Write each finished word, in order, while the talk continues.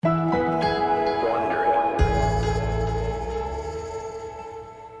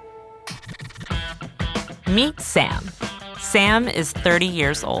Meet Sam. Sam is 30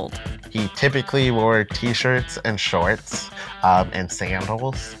 years old. He typically wore t-shirts and shorts and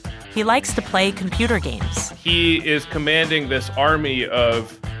sandals. He likes to play computer games. He is commanding this army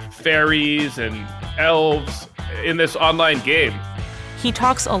of fairies and elves in this online game. He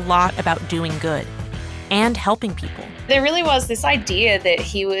talks a lot about doing good and helping people. There really was this idea that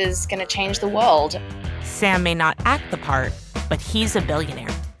he was going to change the world. Sam may not act the part, but he's a billionaire.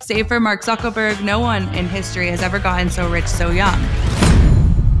 Save for Mark Zuckerberg, no one in history has ever gotten so rich so young.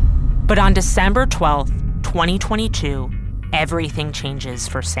 But on December 12th, 2022, everything changes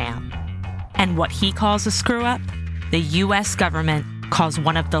for Sam. And what he calls a screw-up, the U.S. government calls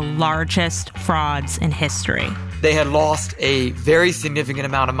one of the largest frauds in history. They had lost a very significant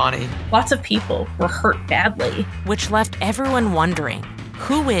amount of money. Lots of people were hurt badly. Which left everyone wondering,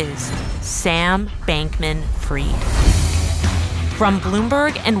 who is Sam Bankman-Fried? From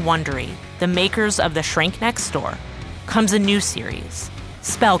Bloomberg and Wondery, the makers of The Shrink Next Door, comes a new series,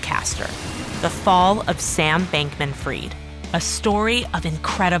 Spellcaster, The Fall of Sam Bankman-Fried, a story of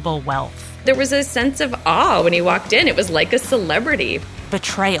incredible wealth. There was a sense of awe when he walked in. It was like a celebrity.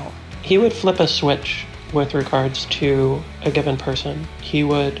 Betrayal. He would flip a switch with regards to a given person. He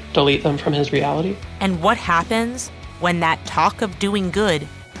would delete them from his reality. And what happens when that talk of doing good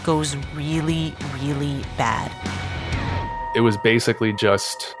goes really, really bad? It was basically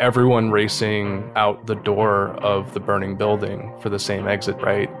just everyone racing out the door of the burning building for the same exit,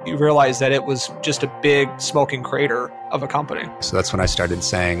 right? You realize that it was just a big smoking crater of a company. So that's when I started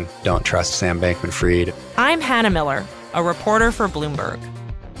saying, don't trust Sam Bankman-Fried. I'm Hannah Miller, a reporter for Bloomberg.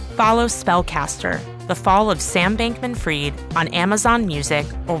 Follow Spellcaster, The Fall of Sam Bankman-Fried on Amazon Music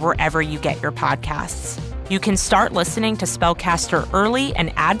or wherever you get your podcasts. You can start listening to Spellcaster early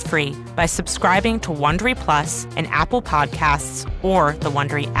and ad-free by subscribing to Wondery Plus and Apple Podcasts or the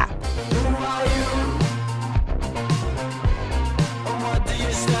Wondery app.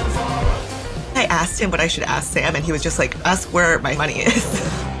 I asked him what I should ask Sam, and he was just like, ask where my money is.